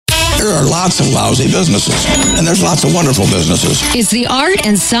There are lots of lousy businesses, and there's lots of wonderful businesses. It's the art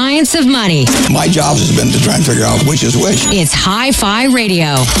and science of money. My job has been to try and figure out which is which. It's Hi-Fi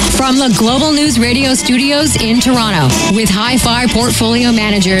Radio from the Global News Radio studios in Toronto. With Hi-Fi portfolio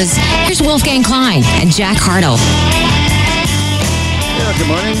managers, here's Wolfgang Klein and Jack Hartle. Yeah, good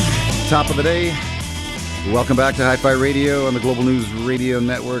morning. Top of the day. Welcome back to Hi-Fi Radio on the Global News Radio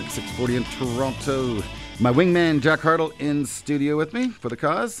Network, 640 in Toronto. My wingman, Jack Hartle, in studio with me for the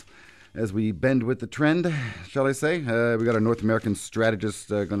cause. As we bend with the trend, shall I say. We got our North American strategist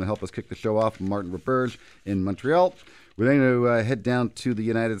going to help us kick the show off, Martin Roberge in Montreal. We're going to head down to the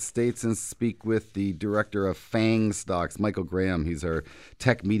United States and speak with the director of FANG Stocks, Michael Graham. He's our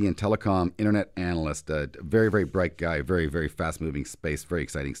tech, media, and telecom internet analyst. Very, very bright guy, very, very fast-moving space, very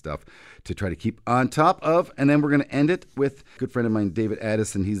exciting stuff to try to keep on top of. And then we're going to end it with a good friend of mine, David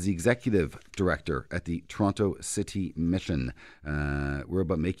Addison. He's the executive director at the Toronto City Mission. We're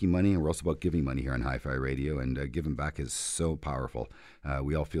about making money, and we're also about giving money here on Hi-Fi Radio, and giving back is so powerful.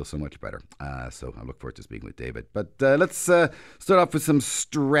 We all feel so much better. So I look forward to speaking with David. But let's start off with some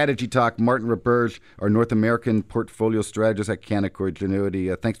strategy talk. Martin Roberge, our North American portfolio strategist at Canaccord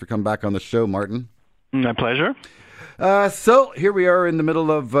Genuity. Thanks for coming back on the show, Martin. My pleasure. So here we are in the middle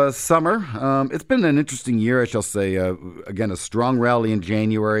of summer. It's been an interesting year, I shall say. Again, a strong rally in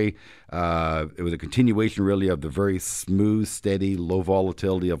January. It was a continuation, really, of the very smooth, steady, low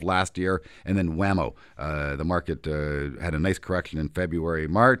volatility of last year. And then whammo, the market had a nice correction in February,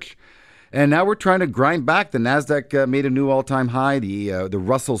 March. And now we're trying to grind back. The NASDAQ made a new all-time high. The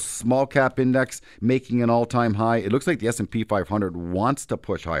Russell Small Cap Index making an all-time high. It looks like the S&P 500 wants to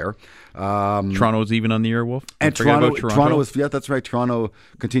push higher. Toronto's even on the year, Wolf. And Toronto is, yeah, that's right. Toronto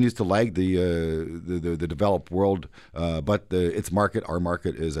continues to lag the developed world, but its market, our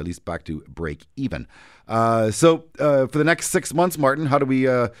market, is at least back to break even. So for the next 6 months, Martin, how do we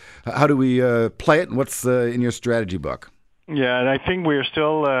play it, and what's in your strategy book? Yeah, and I think we're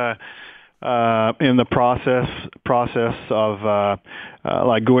still in the process of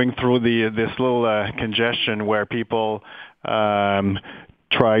like going through this little congestion where people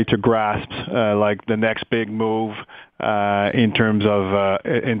try to grasp like the next big move in terms of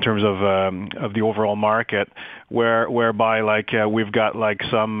the overall market, whereby like we've got like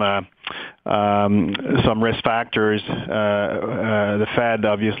some risk factors. The Fed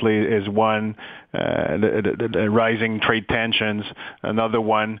obviously is one. The rising trade tensions, another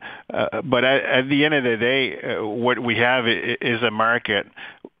one. But at the end of the day, what we have is a market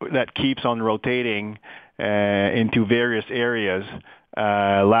that keeps on rotating into various areas.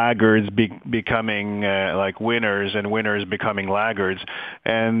 Laggards becoming like winners, and winners becoming laggards,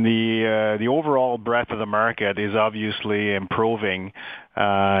 and the overall breadth of the market is obviously improving,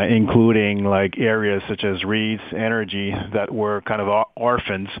 including like areas such as REITs, energy that were kind of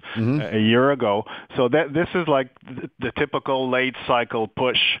orphans a year ago. So that this is like the typical late cycle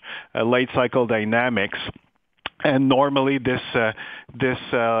push, late cycle dynamics. And normally this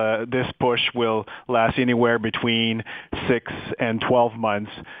push will last anywhere between 6 and 12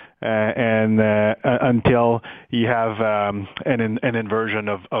 months, and until you have an inversion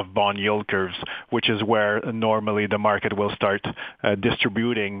of bond yield curves, which is where normally the market will start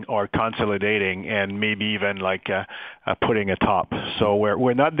distributing or consolidating, and maybe even like putting a top. So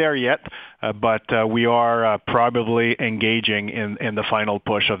we're not there yet, but we are probably engaging in the final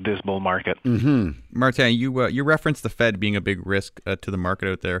push of this bull market. Martin, you referenced the Fed being a big risk to the market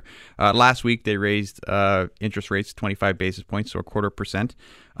out there. Last week they raised interest rates 25 basis points, so 0.25%.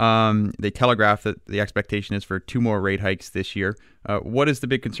 They telegraphed that the expectation is for 2 more rate hikes this year. What is the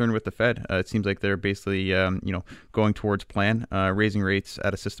big concern with the Fed? It seems like they're basically, going towards plan, raising rates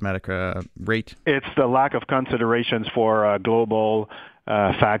at a systematic rate. It's the lack of considerations for global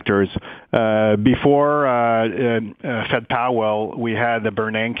factors. Before Fed Powell, we had Fed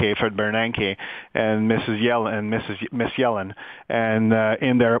Bernanke, and Miss Yellen, and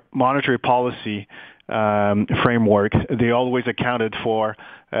in their monetary policy framework, they always accounted for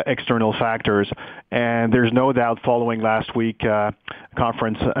external factors. And there's no doubt following last week press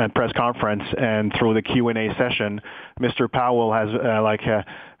conference and through the Q&A session, Mr. Powell has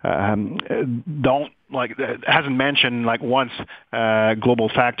hasn't mentioned like once global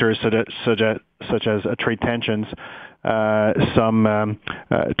factors such as trade tensions, some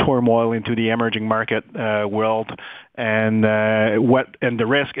turmoil into the emerging market world, and the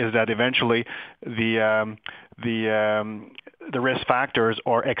risk is that eventually the risk factors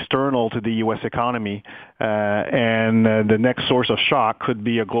are external to the U.S. economy, and the next source of shock could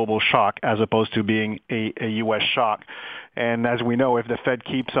be a global shock as opposed to being a U.S. shock. And as we know, if the Fed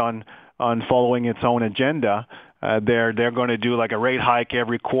keeps on following its own agenda, they're going to do like a rate hike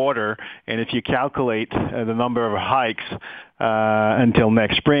every quarter, and if you calculate the number of hikes until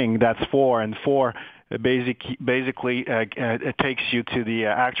next spring, that's 4, and 4 basically it takes you to the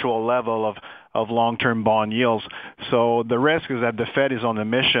actual level of long-term bond yields. So the risk is that the Fed is on a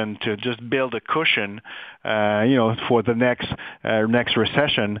mission to just build a cushion, for the next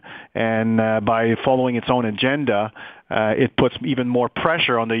recession, and by following its own agenda, it puts even more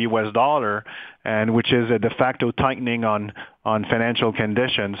pressure on the U.S. dollar, and which is a de facto tightening on financial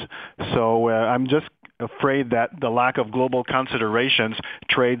conditions. So I'm just afraid that the lack of global considerations,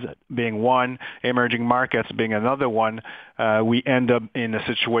 trades being one, emerging markets being another one, we end up in a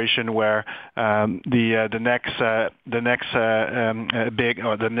situation where the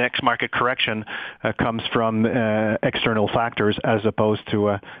next market correction comes from external factors as opposed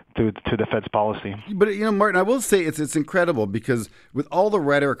to the Fed's policy. But Martin, I will say it's incredible because with all the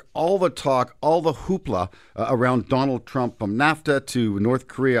rhetoric, all the talk, all the hoopla around Donald Trump, from NAFTA to North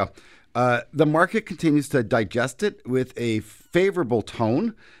Korea, the market continues to digest it with a favorable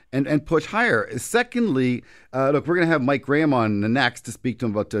tone and push higher. Secondly, look, we're going to have Mike Graham on next to speak to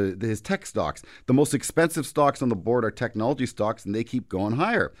him about his tech stocks. The most expensive stocks on the board are technology stocks, and they keep going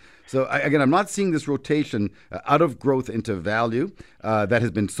higher. So, I'm not seeing this rotation out of growth into value that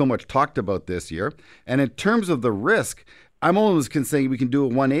has been so much talked about this year. And in terms of the risk, I'm almost saying we can do a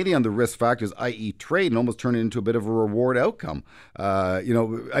 180 on the risk factors, i.e. trade, and almost turn it into a bit of a reward outcome.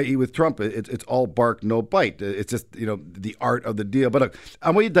 I.e. with Trump, it's all bark, no bite. It's just, the art of the deal. But look, I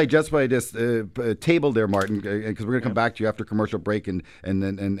want you to digest what I just tabled there, Martin, because we're going to come back to you after commercial break and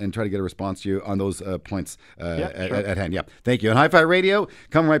try to get a response to you on those points at hand. Yeah, thank you. On Hi-Fi Radio,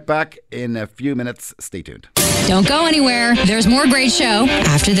 come right back in a few minutes. Stay tuned. Don't go anywhere. There's more great show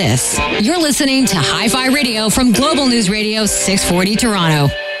after this. You're listening to Hi-Fi Radio from Global News Radio 640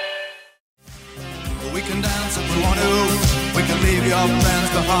 Toronto. We can dance if we want to. We can leave your friends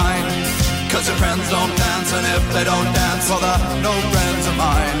behind. Cause your friends don't dance, and if they don't dance, well, they're no friends of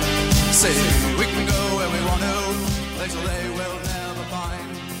mine. See, we can go where we want to. Places they will never find.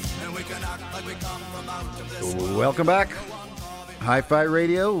 And we can act like we come from out of this world. Welcome back. Hi-Fi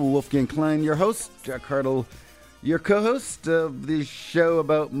Radio, Wolfgang Klein, your host, Jack Hartle, your co-host of the show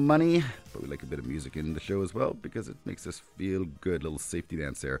about money, but we like a bit of music in the show as well because it makes us feel good. Little safety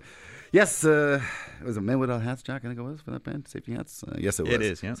dance there. Yes, was it Men Without Hats, Jack? I think it was for that band, Safety Hats. Yes, it was. It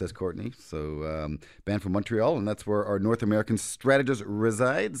is, yeah. Says Courtney. So, band from Montreal, and that's where our North American strategist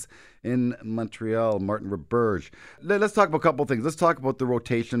resides, in Montreal, Martin Roberge. Let's talk about a couple of things. Let's talk about the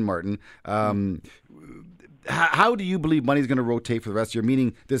rotation, Martin. How do you believe money is going to rotate for the rest of the year?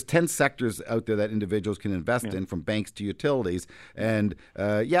 Meaning there's 10 sectors out there that individuals can invest in, from banks to utilities. And,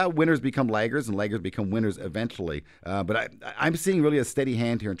 winners become laggers and laggers become winners eventually. But I'm seeing really a steady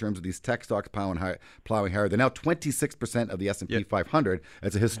hand here in terms of these tech stocks plowing higher. They're now 26% of the S&P 500.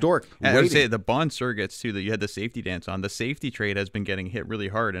 It's a historic rating. I would say the bond surrogates, too, that you had the safety dance on. The safety trade has been getting hit really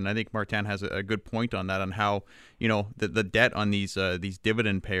hard. And I think Martin has a good point on that, on how, the debt on these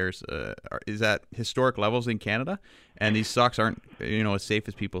dividend payers is at historic levels in Canada, and these stocks aren't as safe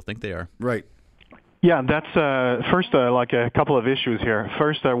as people think they are. Right. Yeah, that's first like a couple of issues here.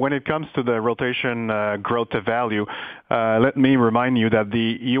 First, when it comes to the rotation growth to value, let me remind you that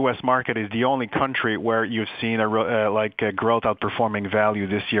the U.S. market is the only country where you've seen a growth outperforming value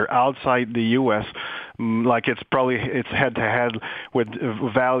this year. Outside the U.S., it's head to head with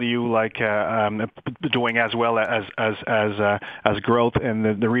value, doing as well as growth,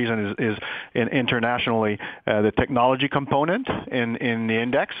 and the reason is internationally the technology component in the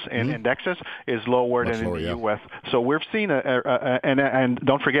index indexes is lower than in the U.S. So we've seen and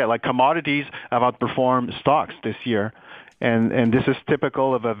don't forget, commodities have outperformed stocks this year. And this is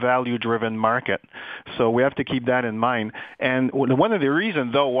typical of a value-driven market. So we have to keep that in mind. And one of the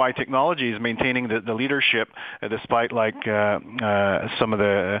reasons, though, why technology is maintaining the leadership, despite some of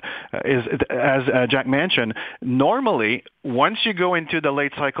the, is, as Jack mentioned, normally, once you go into the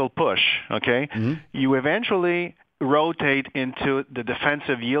late cycle push, you eventually rotate into the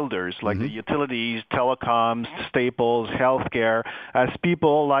defensive yielders like the utilities, telecoms, staples, healthcare, as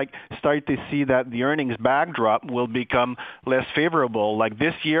people start to see that the earnings backdrop will become less favorable. Like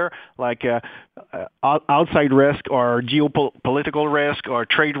this year, outside risk or geopolitical risk or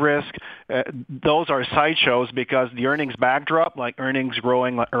trade risk, those are sideshows because the earnings backdrop, like earnings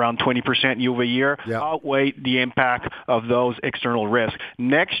growing around 20% year over year, outweigh the impact of those external risks.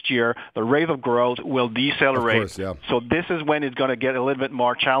 Next year, the rate of growth will decelerate. Of course, So this is when it's going to get a little bit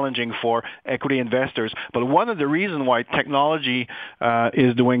more challenging for equity investors. But one of the reasons why technology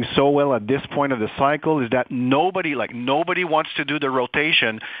is doing so well at this point of the cycle is that nobody wants to do the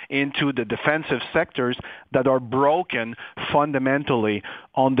rotation into the defensive defensive sectors that are broken fundamentally.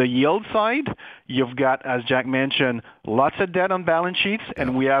 On the yield side, you've got, as Jack mentioned, lots of debt on balance sheets,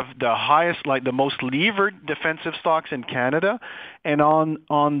 and we have the highest, like the most levered defensive stocks in Canada. And on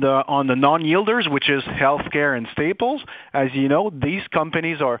the non-yielders, which is healthcare and staples, as you know, these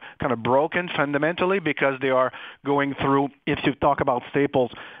companies are kind of broken fundamentally because they are going through, if you talk about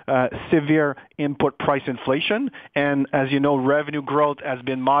staples, severe input price inflation. And as you know, revenue growth has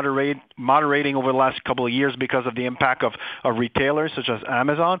been moderating over the last couple of years because of the impact of retailers such as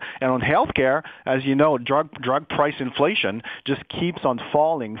Amazon. And on healthcare, as you know, drug price inflation just keeps on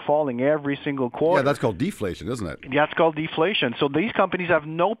falling every single quarter. Yeah, that's called deflation, isn't it? That's called deflation. So these companies have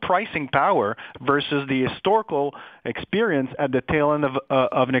no pricing power versus the historical experience at the tail end of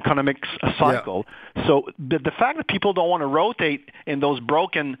an economic cycle. Yeah. So the fact that people don't want to rotate in those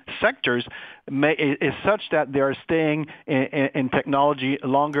broken sectors is such that they are staying in technology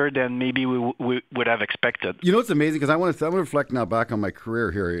longer than maybe we would have expected. You know, it's amazing because I want to reflect now back on my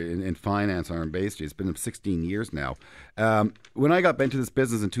career here in finance on Bay Street. It's been 16 years now. When I got into this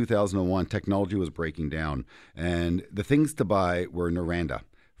business in 2001, technology was breaking down, and the things to buy were Noranda,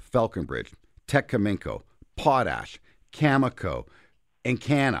 Falconbridge, Techcominco, Potash, Cameco,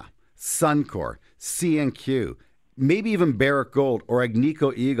 Encana, Suncor, CNQ, maybe even Barrick Gold or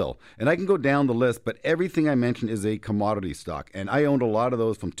Agnico Eagle. And I can go down the list, but everything I mentioned is a commodity stock. And I owned a lot of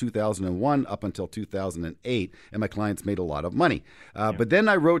those from 2001 up until 2008, and my clients made a lot of money. But then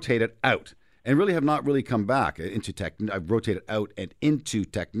I rotated out and really have not really come back into tech. I've rotated out and into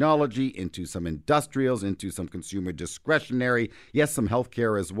technology, into some industrials, into some consumer discretionary, yes, some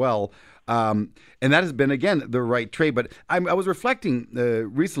healthcare as well. And that has been, again, the right trade. But I was reflecting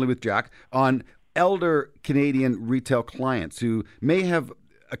recently with Jack on elder Canadian retail clients who may have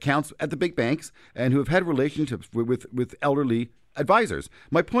accounts at the big banks and who have had relationships with elderly advisors.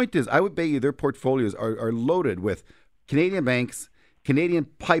 My point is, I would bet you their portfolios are loaded with Canadian banks, Canadian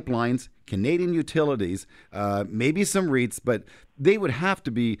pipelines, Canadian utilities, maybe some REITs, but they would have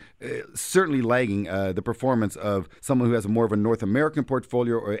to be certainly lagging the performance of someone who has more of a North American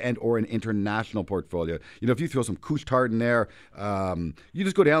portfolio or an international portfolio. You know, if you throw some Couche-Tard in there, you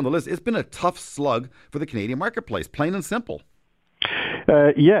just go down the list. It's been a tough slug for the Canadian marketplace, plain and simple.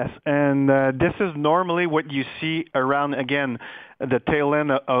 Yes, and this is normally what you see around, again, the tail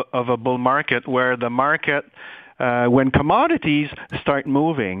end of a bull market, where the market, when commodities start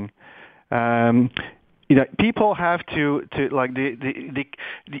moving, people have to like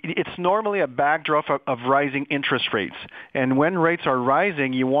it's normally a backdrop of rising interest rates, and when rates are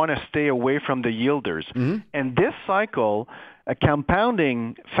rising, you want to stay away from the yielders. Mm-hmm. And this cycle, a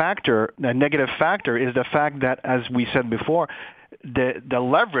compounding factor, a negative factor, is the fact that, as we said before, the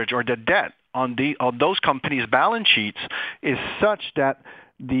leverage or the debt on those companies' balance sheets is such that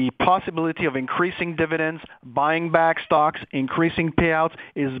the possibility of increasing dividends, buying back stocks, increasing payouts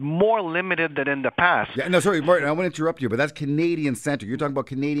is more limited than in the past. Yeah, no, sorry, Martin, I want to interrupt you, but that's Canadian-centric. You're talking about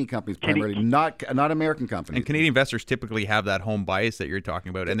Canadian companies primarily, not American companies. And Canadian investors typically have that home bias that you're talking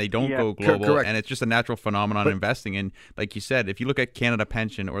about, and they don't go global, correct. And it's just a natural phenomenon in investing. And like you said, if you look at Canada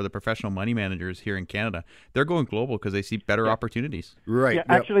Pension or the professional money managers here in Canada, they're going global because they see better opportunities. Right. Yeah,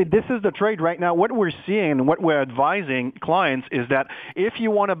 actually, this is the trade right now. What we're seeing and what we're advising clients is that if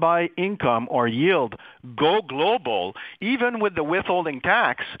you want to buy income or yield, go global. Even with the withholding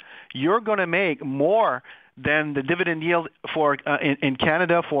tax, you're going to make more than the dividend yield for in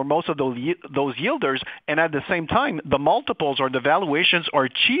Canada for most of those yielders, and at the same time, the multiples or the valuations are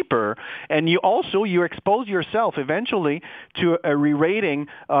cheaper, and you expose yourself eventually to a re-rating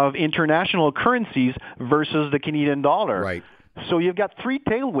of international currencies versus the Canadian dollar. Right. So you've got three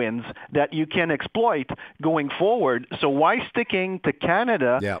tailwinds that you can exploit going forward. So why sticking to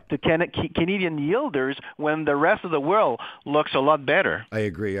Canada, to Canadian yielders, when the rest of the world looks a lot better? I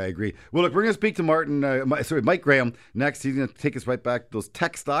agree. Well, look, we're going to speak to Mike Graham next. He's going to take us right back to those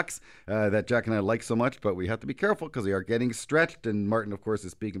tech stocks that Jack and I like so much, but we have to be careful because they are getting stretched, and Martin, of course,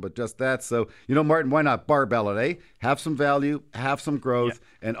 is speaking about just that. So, Martin, why not barbell it, eh? Have some value, have some growth,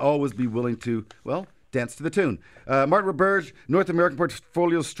 and always be willing to, dance to the tune. Martin Roberge, North American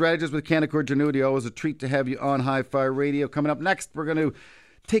Portfolio Strategist with Canaccord Genuity. Always a treat to have you on Hi-Fi Radio. Coming up next, we're going to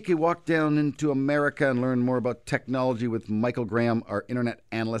take a walk down into America and learn more about technology with Michael Graham, our internet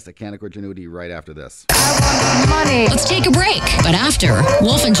analyst at Canaccord Genuity, right after this. Money. Let's take a break. But after,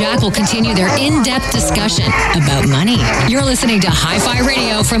 Wolf and Jack will continue their in-depth discussion about money. You're listening to Hi-Fi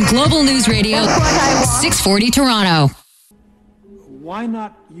Radio from Global News Radio, 640 Toronto. Why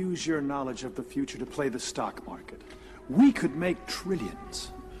not use your knowledge of the future to play the stock market? We could make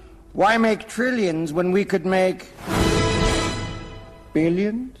trillions. Why make trillions when we could make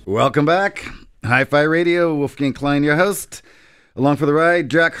Billions? Welcome back. Hi-Fi Radio, Wolfgang Klein, your host. Along for the ride,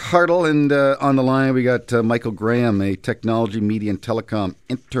 Jack Hartle, and on the line we got Michael Graham, a technology, media, and telecom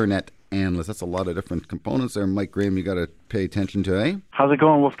internet analyst. That's a lot of different components there, Mike Graham, you got to pay attention to, eh? How's it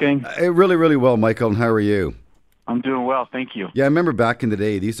going, Wolfgang? Really, really well, Michael, and how are you? I'm doing well, thank you. Yeah, I remember back in the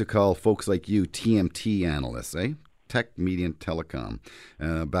day, they used to call folks like you TMT analysts, eh? Tech, media, and telecom.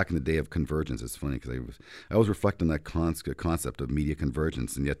 Back in the day of convergence. It's funny because I was reflecting that concept of media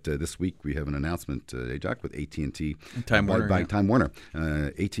convergence, and yet this week we have an announcement, Jack, with AT&T. Time Warner. Buying Time Warner.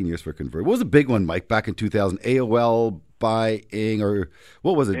 18 years for convergence. What was the big one, Mike, back in 2000? AOL buying, or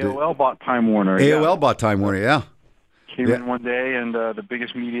what was it? AOL bought Time Warner. AOL bought Time Warner, yeah. Came in one day, and the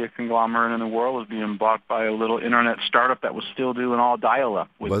biggest media conglomerate in the world was being bought by a little internet startup that was still doing all dial-up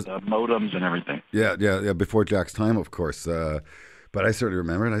with modems and everything. Yeah, before Jack's time, of course. But I certainly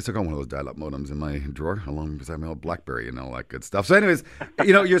remember it. I still got one of those dial-up modems in my drawer, along beside my old BlackBerry and all that good stuff. So anyways,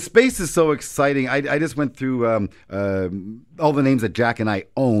 your space is so exciting. I just went through all the names that Jack and I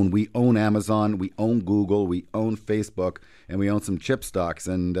own. We own Amazon, we own Google, we own Facebook, and we own some chip stocks.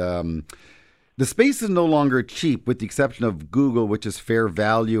 And the space is no longer cheap, with the exception of Google, which is fair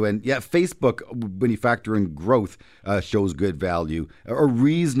value. And Facebook, when you factor in growth, shows good value, or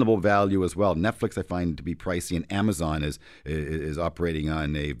reasonable value as well. Netflix I find to be pricey, and Amazon is operating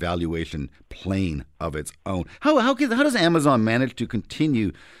on a valuation plane of its own. How does Amazon manage to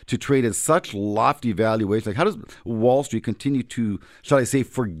continue to trade at such lofty valuations? Like, how does Wall Street continue to, shall I say,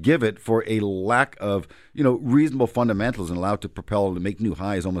 forgive it for a lack of reasonable fundamentals and allow it to propel and make new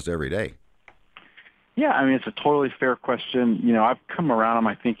highs almost every day? Yeah, I mean, it's a totally fair question. I've come around on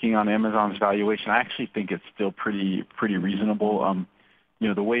my thinking on Amazon's valuation. I actually think it's still pretty reasonable.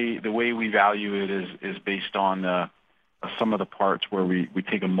 The way we value it is based on some of the parts where we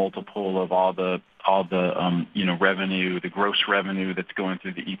take a multiple of all the revenue, the gross revenue that's going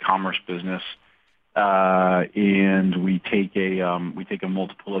through the e-commerce business, and we take a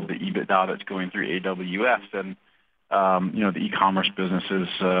multiple of the EBITDA that's going through AWS, and the e-commerce business is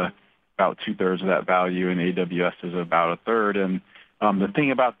about 2/3 of that value, and AWS is about 1/3. And the thing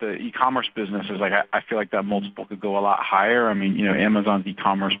about the e-commerce business is, I feel like that multiple could go a lot higher. I mean, Amazon's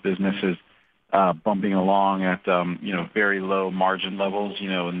e-commerce business is bumping along at very low margin levels,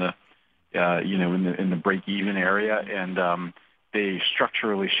 in the break-even area, and they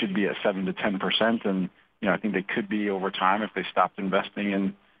structurally should be at 7 to 10%. And I think they could be over time if they stopped investing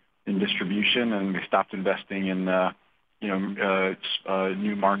in distribution and they stopped investing in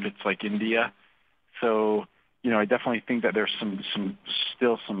new markets like India. So, I definitely think that there's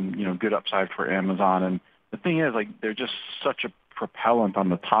still some good upside for Amazon. And the thing is, they're just such a propellant on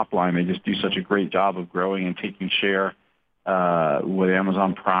the top line. They just do such a great job of growing and taking share with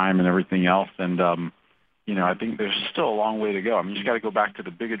Amazon Prime and everything else. And, I think there's still a long way to go. I mean, you just got to go back to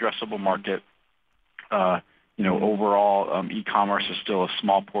the big addressable market. Overall, e-commerce is still a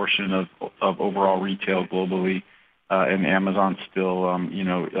small portion of overall retail globally. And Amazon's still,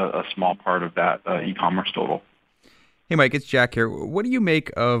 a small part of that e-commerce total. Hey, Mike, it's Jack here. What do you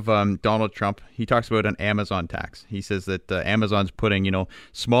make of Donald Trump? He talks about an Amazon tax. He says that Amazon's putting,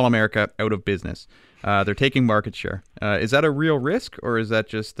 small America out of business. They're taking market share. Is that a real risk, or is that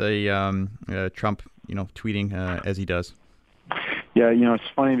just a Trump, tweeting as he does? Yeah, it's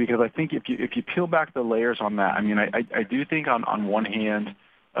funny because I think if you peel back the layers on that, I mean, I do think on one hand,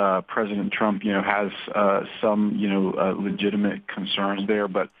 President Trump, has some, legitimate concerns there,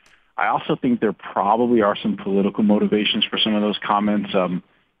 but I also think there probably are some political motivations for some of those comments.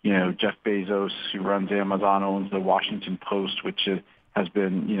 Jeff Bezos, who runs Amazon, owns the Washington Post, which has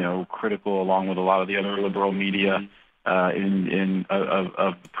been, critical along with a lot of the other liberal media of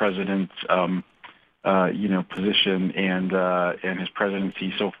the president's, position and his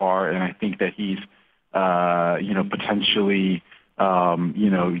presidency so far, and I think that he's, potentially.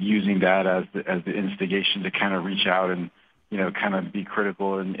 Using that as the instigation to kind of reach out and, kind of be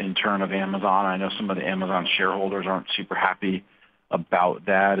critical in turn of Amazon. I know some of the Amazon shareholders aren't super happy about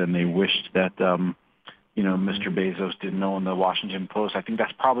that, and they wished that, Mr. Bezos didn't own the Washington Post. I think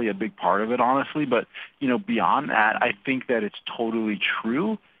that's probably a big part of it, honestly. But, beyond that, I think that it's totally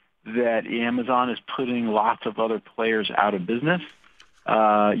true that Amazon is putting lots of other players out of business.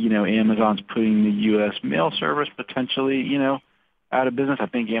 Amazon's putting the U.S. mail service potentially, out of business. I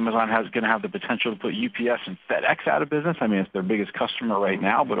think Amazon going to have the potential to put UPS and FedEx out of business. I mean, it's their biggest customer right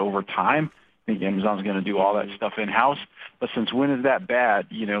now, but over time, I think Amazon's going to do all that stuff in-house. But since when is that bad,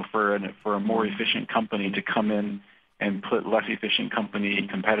 for a more efficient company to come in and put less efficient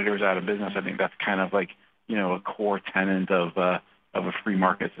competitors out of business? I think that's kind of like, a core tenet of a free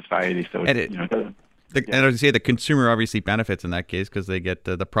market society. So, And as you say, the consumer obviously benefits in that case because they get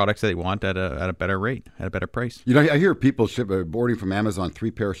the products that they want at a better rate, at a better price. You know, I hear people ordering from Amazon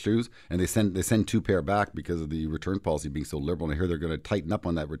 3 pair of shoes, and they send 2 pair back because of the return policy being so liberal. And I hear they're going to tighten up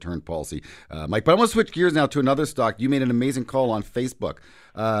on that return policy, Mike. But I want to switch gears now to another stock. You made an amazing call on Facebook.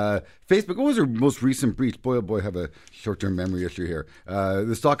 Facebook, what was their most recent breach? Boy, oh boy, I have a short-term memory issue here.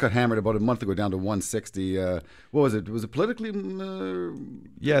 The stock got hammered about a month ago down to 160. What was it? Was it politically?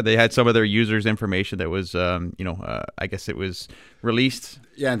 Yeah, they had some of their users' information that was, I guess it was released.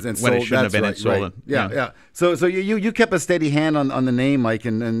 Yeah, and when sold, it shouldn't have been sold. Right. Yeah. So you kept a steady hand on the name, Mike,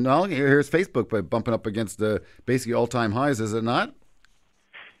 and here's Facebook bumping up against basically all-time highs, is it not?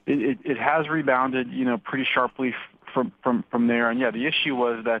 It has rebounded, pretty sharply from there. And yeah, the issue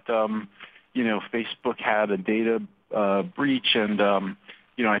was that Facebook had a data breach, and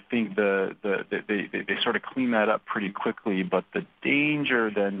I think they sort of cleaned that up pretty quickly. But the danger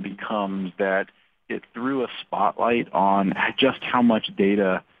then becomes that it threw a spotlight on just how much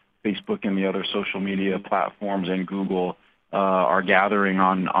data Facebook and the other social media platforms and Google are gathering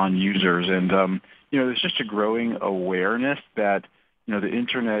on users. And there's just a growing awareness that the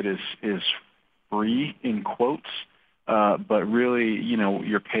internet is free in quotes. But really,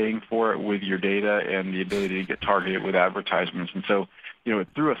 you're paying for it with your data and the ability to get targeted with advertisements. And so, it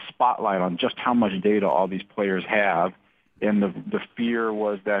threw a spotlight on just how much data all these players have. And the fear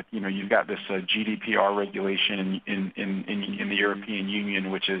was that, you've got this GDPR regulation in the European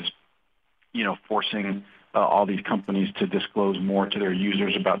Union, which is, forcing all these companies to disclose more to their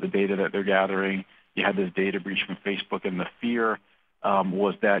users about the data that they're gathering. You had this data breach from Facebook, and the fear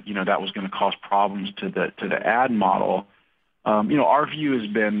was that that was going to cause problems to the ad model. Our view has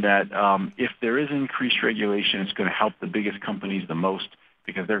been that if there is increased regulation, it's going to help the biggest companies the most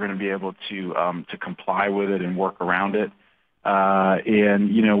because they're going to be able to comply with it and work around it.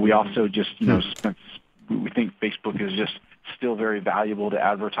 And we also just we think Facebook is just still very valuable to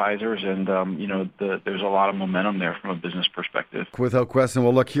advertisers, and there's a lot of momentum there from a business perspective. Without question.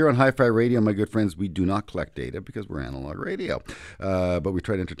 Well, look, here on Hi-Fi Radio, my good friends, we do not collect data because we're analog radio, but we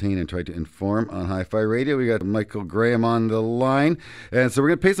try to entertain and try to inform on Hi-Fi Radio. We got Michael Graham on the line, and so we're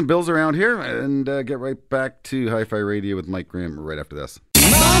going to pay some bills around here and get right back to Hi-Fi Radio with Mike Graham right after this.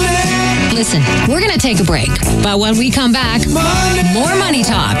 Listen, we're going to take a break, but when we come back, more money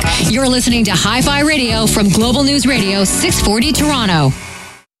talk. You're listening to Hi-Fi Radio from Global News Radio 640 Toronto.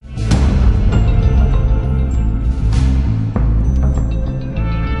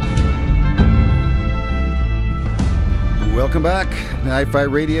 Welcome back. Hi-Fi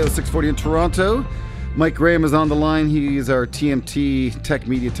Radio 640 in Toronto. Mike Graham is on the line. He is our TMT, Tech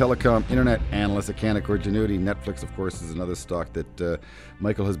Media Telecom Internet Analyst at Canaccord Genuity. Netflix, of course, is another stock that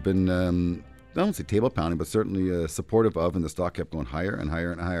Michael has been, I don't say table pounding, but certainly supportive of, and the stock kept going higher and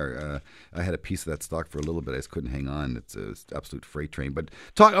higher and higher. I had a piece of that stock for a little bit. I just couldn't hang on. It's an absolute freight train. But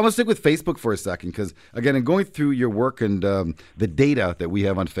I'm going to stick with Facebook for a second because, again, in going through your work and the data that we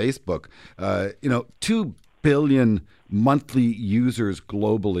have on Facebook, 2 billion monthly users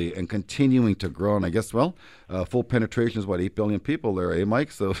globally and continuing to grow. And I guess, full penetration is 8 billion people there,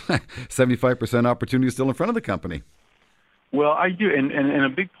 Mike? So 75% opportunity is still in front of the company. Well, I do, and a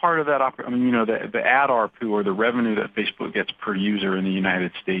big part of that, the ad ARPU, or the revenue that Facebook gets per user in the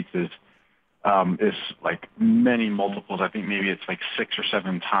United States is like many multiples. I think maybe it's like 6 or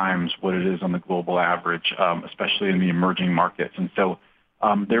 7 times what it is on the global average, especially in the emerging markets. And so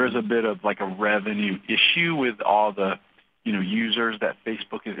there is a bit of like a revenue issue with all the users that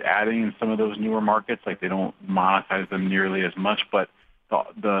Facebook is adding in some of those newer markets. Like they don't monetize them nearly as much, but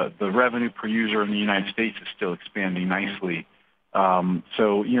the revenue per user in the United States is still expanding nicely.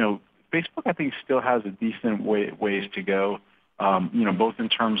 So Facebook, I think, still has a decent ways to go. Both in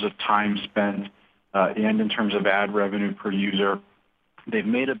terms of time spent and in terms of ad revenue per user. They've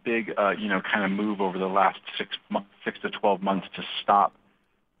made a big kind of move over the last 6 to 12 months to stop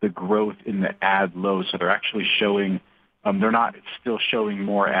the growth in the ad load. So they're actually showing, they're not still showing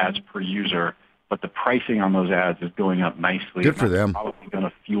more ads per user, but the pricing on those ads is going up nicely. Good for them. Probably going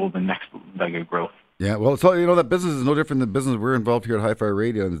to fuel the next leg of growth. Yeah, well, so that business is no different than the business we're involved here at Hi-Fi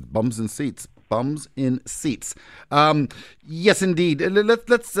Radio, and it's bums in seats. Bums in seats. Yes, indeed.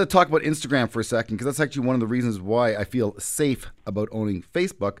 Let's talk about Instagram for a second, because that's actually one of the reasons why I feel safe about owning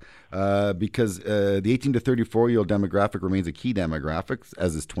Facebook, because the 18 to 34-year-old demographic remains a key demographic,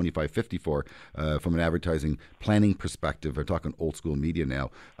 as is 25-54 from an advertising planning perspective. We're talking old school media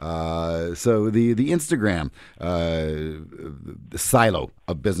now. So the Instagram the silo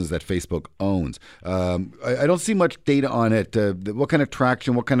of business that Facebook owns. I don't see much data on it. What kind of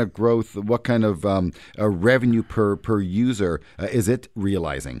traction, what kind of growth, what kind of revenue per user is it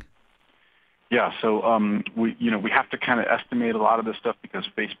realizing? Yeah, so we have to kind of estimate a lot of this stuff because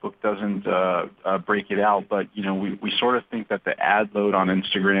Facebook doesn't break it out. But we sort of think that the ad load on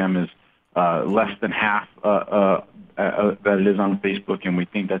Instagram is less than half that it is on Facebook, and we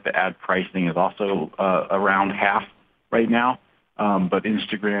think that the ad pricing is also around half right now. But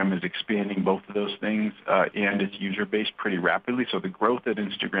Instagram is expanding both of those things and its user base pretty rapidly. So the growth at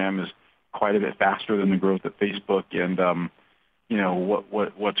Instagram is quite a bit faster than the growth at Facebook, and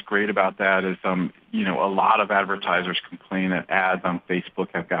what's great about that is, a lot of advertisers complain that ads on Facebook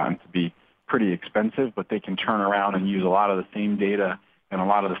have gotten to be pretty expensive, but they can turn around and use a lot of the same data and a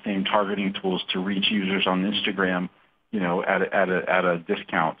lot of the same targeting tools to reach users on Instagram, at a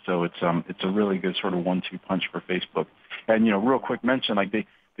discount. So it's a really good sort of 1-2 punch for Facebook. And real quick mention, like they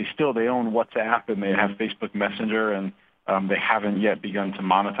own WhatsApp and they have Facebook Messenger, and they haven't yet begun to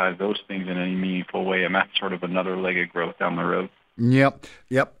monetize those things in any meaningful way, and that's sort of another leg of growth down the road. Yep.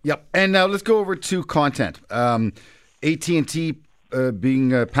 And now let's go over to content. AT&T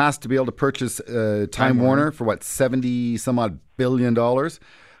being passed to be able to purchase Time Warner for what, $70-some-odd billion.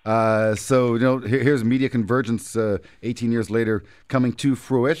 So here's media convergence 18 years later coming to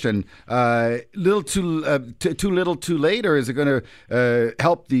fruition. Too little, too late, or is it going to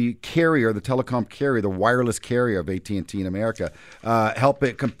help the carrier, the telecom carrier, the wireless carrier of AT&T in America, help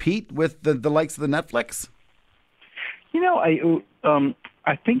it compete with the likes of the Netflix?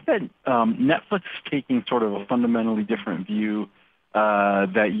 I think that Netflix is taking sort of a fundamentally different view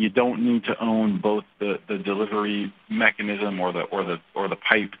that you don't need to own both the delivery mechanism or the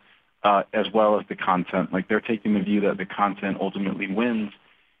pipe as well as the content. Like, they're taking the view that the content ultimately wins,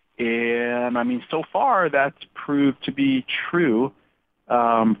 and I mean, so far that's proved to be true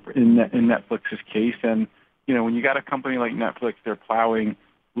in Netflix's case. And when you got a company like Netflix, they're plowing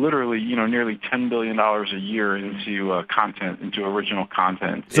literally, nearly $10 billion a year into content, into original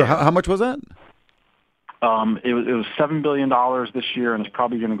content. So how much was that? It was $7 billion this year, and it's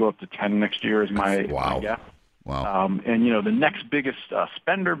probably going to go up to 10 next year. Is my guess. Wow. And the next biggest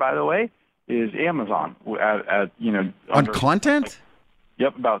spender, by the way, is Amazon. On content?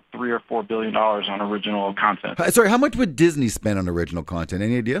 Yep, about $3 or $4 billion on original content. Sorry, how much would Disney spend on original content?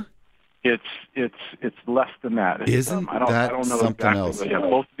 Any idea? It's less than that. Isn't I don't know something exactly, else? But yeah,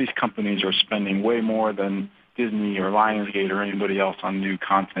 both of these companies are spending way more than Disney or Lionsgate or anybody else on new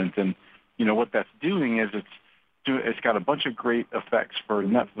content. And what that's doing is it's got a bunch of great effects for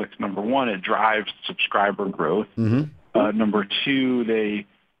Netflix. Number one, it drives subscriber growth. Mm-hmm. Number two, they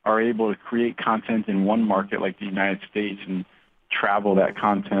are able to create content in one market like the United States and travel that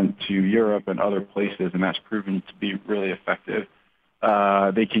content to Europe and other places, and that's proven to be really effective.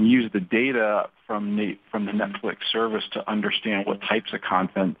 They can use the data from the Netflix service to understand what types of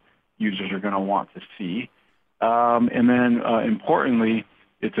content users are going to want to see. And then, importantly,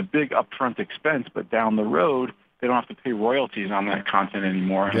 it's a big upfront expense, but down the road, they don't have to pay royalties on that content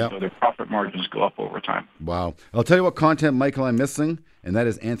anymore, and so their profit margins go up over time. Wow. I'll tell you what content, Michael, I'm missing, and that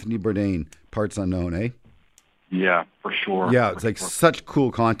is Anthony Bourdain, Parts Unknown, eh? Yeah, for sure. Yeah, it's such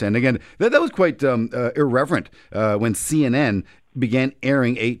cool content. Again, that was quite irreverent when CNN began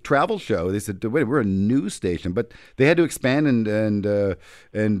airing a travel show. They said, "Wait, we're a news station," but they had to expand and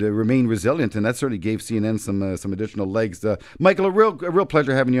remain resilient, and that certainly gave CNN some additional legs. Michael, a real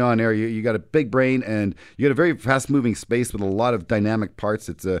pleasure having you on air. You got a big brain, and you got a very fast moving space with a lot of dynamic parts.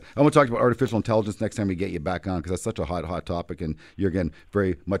 It's I want to talk about artificial intelligence next time we get you back on, because that's such a hot topic, and you're again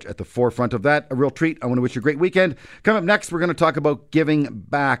very much at the forefront of that. A real treat. I want to wish you a great weekend. Coming up next, we're going to talk about giving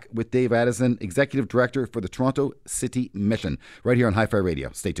back with Dave Addison, Executive Director for the Toronto City Mission, right here on Hi-Fi Radio.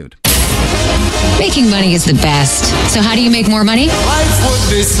 Stay tuned. Making money is the best. So how do you make more money? Life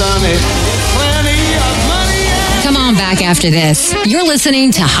would be sunny, plenty of money. Come on back after this. You're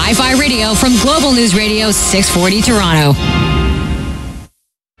listening to Hi-Fi Radio from Global News Radio 640 Toronto.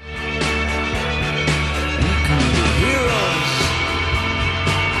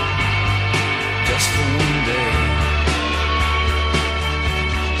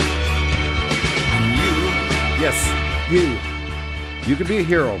 You could be a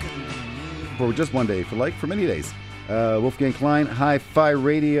hero for just one day, for many days. Wolfgang Klein, Hi-Fi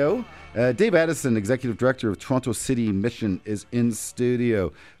Radio. Dave Addison, Executive Director of Toronto City Mission, is in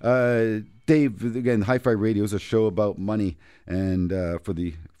studio. Dave, again, Hi-Fi Radio is a show about money, and for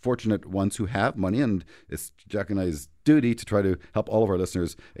the fortunate ones who have money, and it's Jack and I's duty to try to help all of our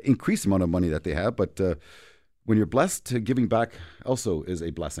listeners increase the amount of money that they have, but when you're blessed, giving back also is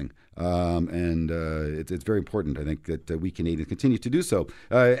a blessing. It's very important, I think, that we Canadians continue to do so.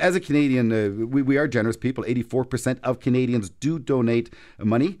 As a Canadian, we are generous people. 84% of Canadians do donate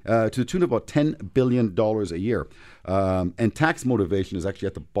money to the tune of about $10 billion a year. And tax motivation is actually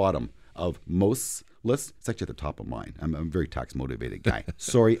at the bottom of most lists. It's actually at the top of mine. I'm a very tax motivated guy.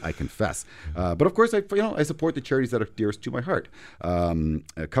 Sorry, I confess. But of course, I support the charities that are dearest to my heart.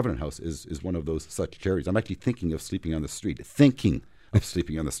 Covenant House is one of those such charities. I'm actually thinking of sleeping on the street.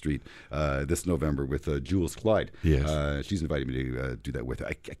 This November with Jules Clyde. Yes. She's invited me to do that with her.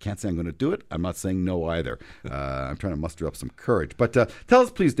 I can't say I'm going to do it. I'm not saying no either. I'm trying to muster up some courage. But tell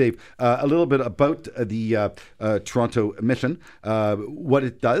us, please, Dave, a little bit about the Toronto Mission, what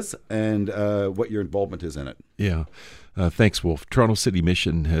it does, and what your involvement is in it. Yeah. Thanks, Wolf. Toronto City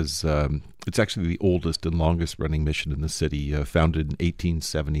Mission has, it's actually the oldest and longest running mission in the city, founded in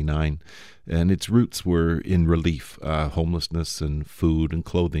 1879. And its roots were in relief, homelessness and food and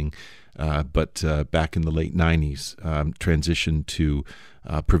clothing. But back in the late 90s, transitioned to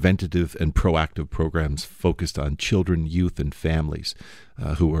preventative and proactive programs focused on children, youth, and families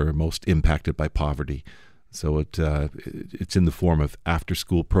who are most impacted by poverty. So it's in the form of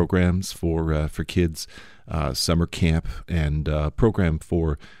after-school programs for kids, summer camp, and program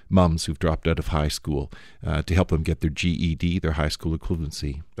for moms who've dropped out of high school to help them get their GED, their high school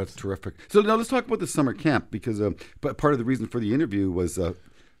equivalency. That's terrific. So now let's talk about the summer camp, because part of the reason for the interview was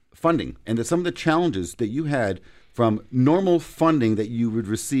funding, and some of the challenges that you had from normal funding that you would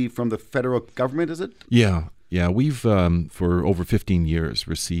receive from the federal government, is it? Yeah. We've, for over 15 years,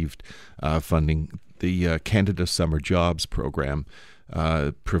 received funding. The Canada Summer Jobs Program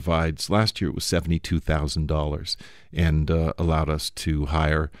provides, last year it was $72,000, and allowed us to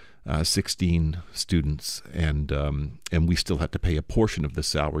hire 16 students, and we still had to pay a portion of the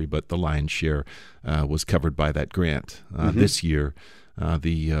salary, but the lion's share was covered by that grant. This year,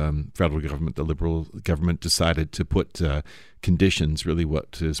 the federal government, the Liberal government, decided to put conditions, really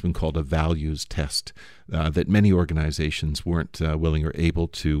what has been called a values test, that many organizations weren't willing or able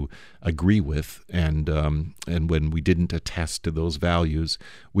to agree with, and when we didn't attest to those values,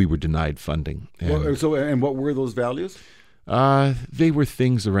 we were denied funding. And what were those values? They were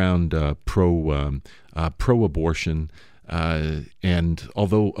things around pro-abortion. And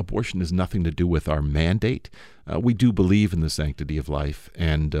although abortion has nothing to do with our mandate, we do believe in the sanctity of life,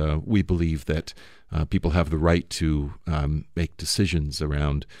 and we believe that people have the right to make decisions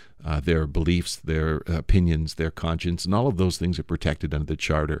around their beliefs, their opinions, their conscience, and all of those things are protected under the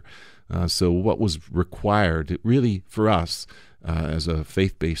Charter. So what was required, really, for us, as a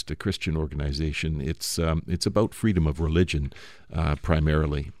faith-based Christian organization, it's about freedom of religion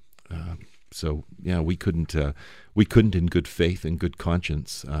primarily. So we couldn't in good faith and good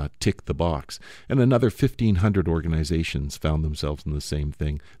conscience tick the box. And another 1,500 organizations found themselves in the same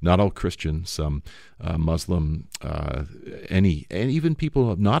thing. Not all Christian, some Muslim, and even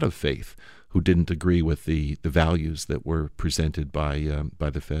people not of faith who didn't agree with the values that were presented by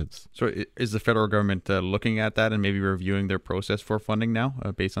the feds. So is the federal government looking at that and maybe reviewing their process for funding now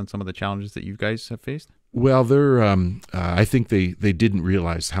based on some of the challenges that you guys have faced? Well, I think they didn't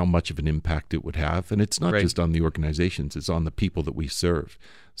realize how much of an impact it would have. And it's not just on the organizations, it's on the people that we serve.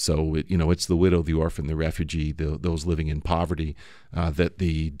 So, it's the widow, the orphan, the refugee, those living in poverty that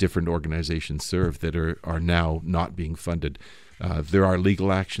the different organizations serve that are now not being funded. There are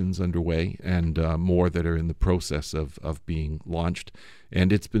legal actions underway, and more that are in the process of being launched.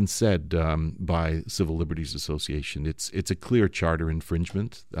 And it's been said by Civil Liberties Association, it's a clear charter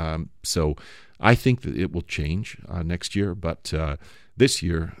infringement. So I think that it will change next year, but this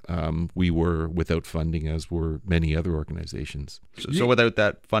year we were without funding, as were many other organizations. So without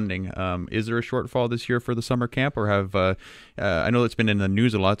that funding, is there a shortfall this year for the summer camp, or have I know it's been in the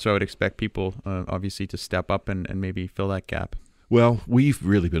news a lot, so I would expect people obviously to step up and maybe fill that gap? Well, we've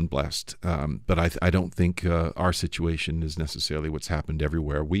really been blessed, but I don't think our situation is necessarily what's happened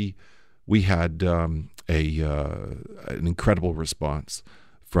everywhere. We had an incredible response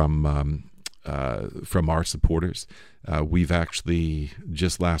from our supporters. We've actually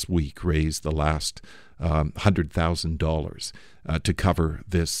just last week raised the last $100,000 to cover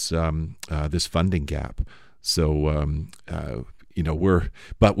this funding gap. So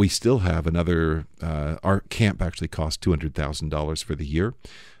but we still have another. Our camp actually cost $200,000 for the year.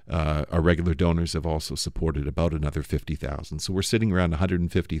 Our regular donors have also supported about another $50,000. So we're sitting around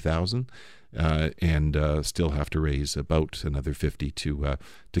 $150,000, and still have to raise about another $50,000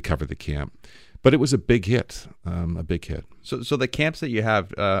 to cover the camp. But it was a big hit, So the camps that you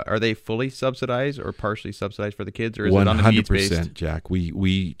have, are they fully subsidized or partially subsidized for the kids, or is it on the needs based? 100%, Jack.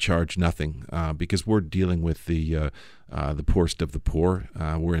 We charge nothing because we're dealing with the poorest of the poor.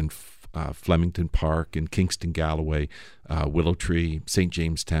 We're in Flemington Park and Kingston Galloway, Willow Tree, St.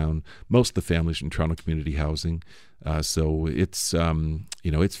 Jamestown. Most of the families in Toronto Community Housing. So it's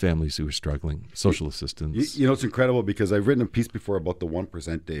it's families who are struggling. Social assistance. It's incredible because I've written a piece before about the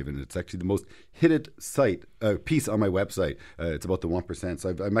 1%, Dave, and it's actually the most hitted piece on my website. It's about the 1%.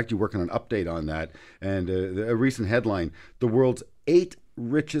 So I'm actually working on an update on that. And a recent headline: the world's 8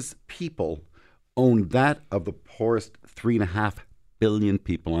 richest people own that of the poorest 3.5 billion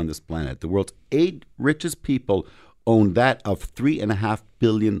people on this planet. The world's 8 richest people own that of 3.5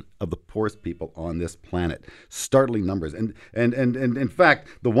 billion of the poorest people on this planet. Startling numbers. And in fact,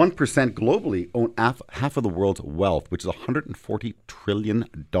 the 1% globally own half of the world's wealth, which is $140 trillion.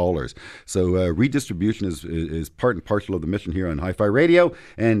 So redistribution is part and parcel of the mission here on Hi-Fi Radio,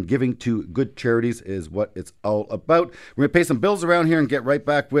 and giving to good charities is what it's all about. We're going to pay some bills around here and get right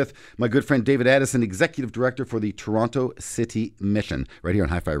back with my good friend David Addison, Executive Director for the Toronto City Mission, right here on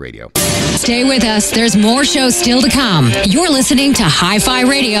Hi-Fi Radio. Stay with us. There's more shows still to come. You're listening to Hi-Fi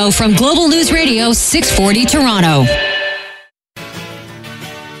Radio from Global News Radio 640 Toronto.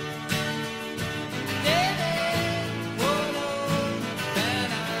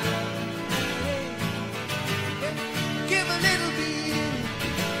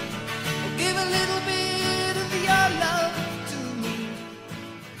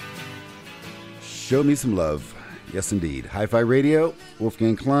 Show me some love. Yes, indeed. Hi-Fi Radio,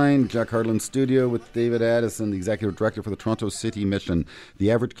 Wolfgang Klein, Jack Hartle in studio with David Addison, the Executive Director for the Toronto City Mission. The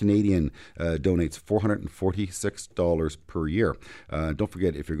average Canadian donates $446 per year. Don't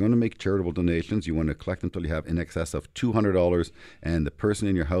forget, if you're going to make charitable donations, you want to collect until you have in excess of $200, and the person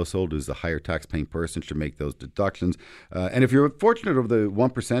in your household who's the higher tax-paying person should make those deductions. And if you're fortunate of the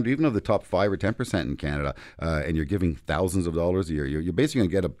 1%, or even of the top 5 or 10% in Canada, and you're giving thousands of dollars a year, you're basically going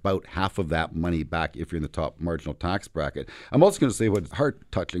to get about half of that money back if you're in the top marginal tax bracket. I'm also going to say what's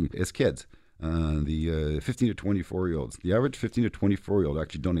heart-touching is kids. The 15 to 24-year-olds. The average 15 to 24-year-old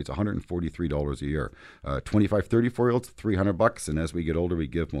actually donates $143 a year. 25, 34-year-olds, $300, and as we get older, we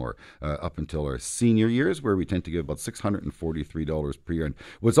give more. Up until our senior years, where we tend to give about $643 per year. And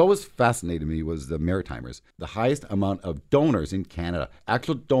what's always fascinated me was the Maritimers. The highest amount of donors in Canada,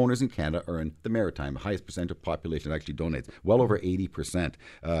 actual donors in Canada, are in the Maritime. The highest percent of population that actually donates, well over 80%.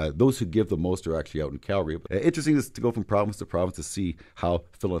 Those who give the most are actually out in Calgary. Interesting to go from province to province to see how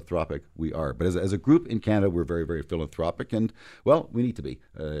philanthropic we are. But as a group in Canada, we're very, very philanthropic, and, well, we need to be.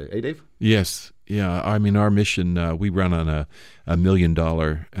 Dave? Yes. Yeah. I mean, our mission, we run on a $1 million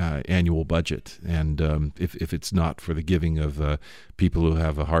annual budget. And if it's not for the giving of people who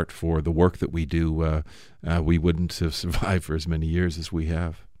have a heart for the work that we do, we wouldn't have survived for as many years as we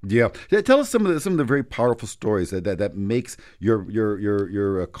have. Yeah. Tell us some of the very powerful stories that makes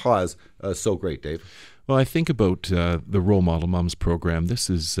your cause so great, Dave. Well, I think about the Role Model Moms program. This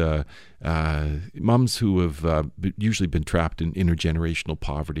is moms who have usually been trapped in intergenerational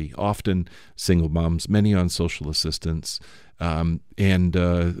poverty, often single moms, many on social assistance, and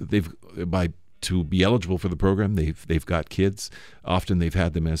to be eligible for the program, they've got kids. Often they've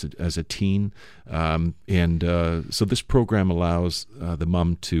had them as a teen, so this program allows the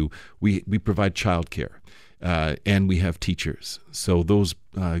mom to. We provide childcare, and we have teachers. So those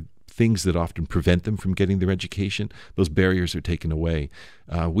things that often prevent them from getting their education, those barriers are taken away.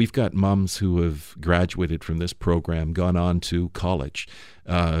 We've got moms who have graduated from this program, gone on to college,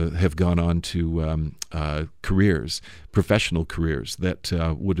 have gone on to careers, professional careers that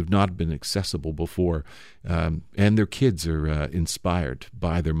would have not been accessible before. And their kids are inspired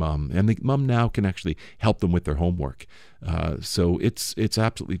by their mom. And the mom now can actually help them with their homework. So it's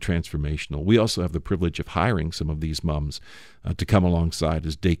absolutely transformational. We also have the privilege of hiring some of these moms to come alongside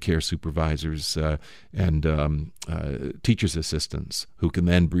as daycare supervisors and teachers' assistants who can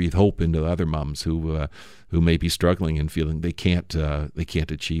then breathe hope into other moms who may be struggling and feeling they can't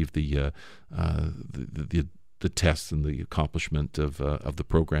achieve the tests and the accomplishment of the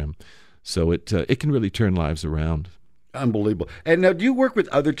program. So it can really turn lives around. Unbelievable. And now, do you work with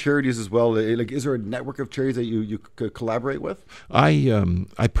other charities as well? Like, is there a network of charities that you collaborate with?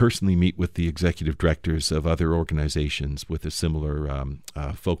 I personally meet with the executive directors of other organizations with a similar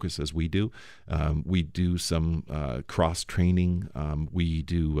focus as we do. We do some cross training. We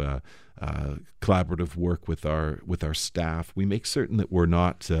do collaborative work with our staff. We make certain that we're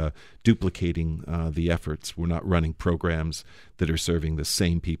not duplicating the efforts. We're not running programs that are serving the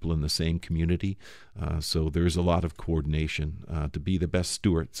same people in the same community. So there's a lot of coordination to be the best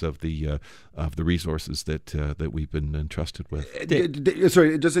stewards of the resources that we've been entrusted with.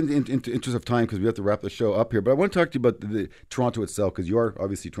 Sorry, just in interest of time, because we have to wrap the show up here, but I want to talk to you about the Toronto itself, because you are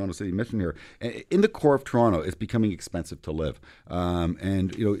obviously Toronto City Mission here. In the core of Toronto, it's becoming expensive to live,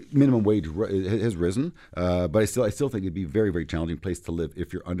 and minimum minimum wage has risen, but I still think it'd be a very, very challenging place to live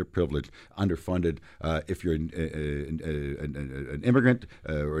if you're underprivileged, underfunded, if you're an immigrant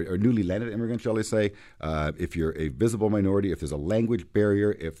or newly landed immigrant, shall I say, if you're a visible minority, if there's a language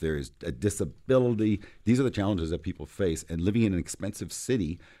barrier, if there's a disability. These are the challenges that people face, and living in an expensive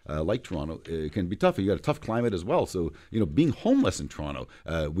city like Toronto can be tough. You got a tough climate as well, so being homeless in Toronto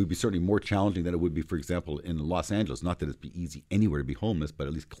would be certainly more challenging than it would be, for example, in Los Angeles. Not that it'd be easy anywhere to be homeless, but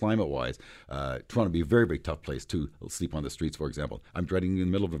at least climate-wise, Toronto would be a very, very tough place to sleep on the streets, for example. I'm dreading in the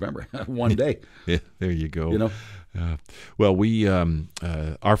middle of November, one day. Yeah, there you go. Well, we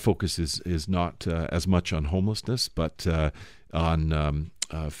our focus is not as much on homelessness, but on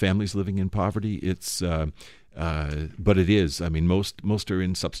families living in poverty. But it is. I mean, most are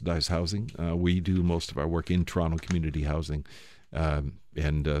in subsidized housing. We do most of our work in Toronto community housing.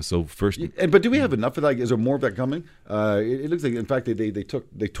 So first, but do we have enough of that? Is there more of that coming? It looks like, in fact,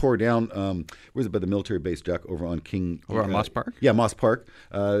 they tore down. Where's it by the military base, Jack? Over on King. Over on Moss Park. Yeah, Moss Park.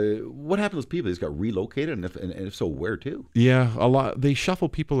 What happened to those people? They just got relocated, and if so, where to? Yeah, a lot. They shuffle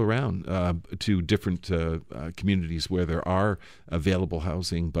people around to different communities where there are available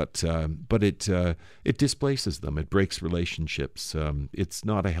housing, but it displaces them. It breaks relationships. It's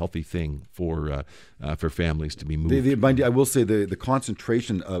not a healthy thing for families to be moved. I will say the concentration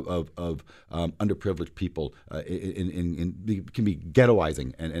of underprivileged people can be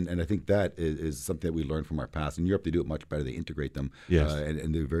ghettoizing, and I think that is something that we learned from our past. In Europe, they do it much better. They integrate them,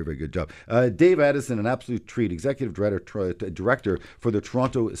 and do a very, very good job. Dave Addison, an absolute treat, Executive Director for the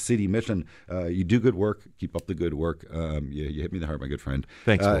Toronto City Mission. You do good work. Keep up the good work. You hit me in the heart, my good friend.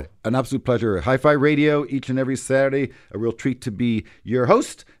 Thanks, Will. An absolute pleasure. Hi-Fi Radio each and every Saturday. A real treat to be your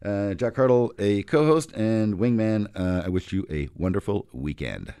host. Jack Hartle, a co-host, and Wingman. I wish you a wonderful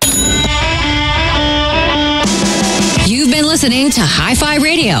weekend. You've been listening to Hi-Fi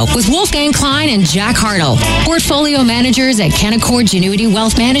Radio with Wolfgang Klein and Jack Hartle, portfolio managers at Canaccord Genuity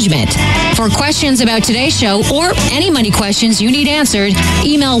Wealth Management. For questions about today's show or any money questions you need answered,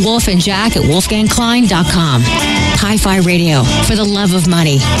 email Wolf and Jack at wolfgangklein.com. Hi-Fi Radio, for the love of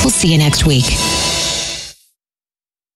money. We'll see you next week.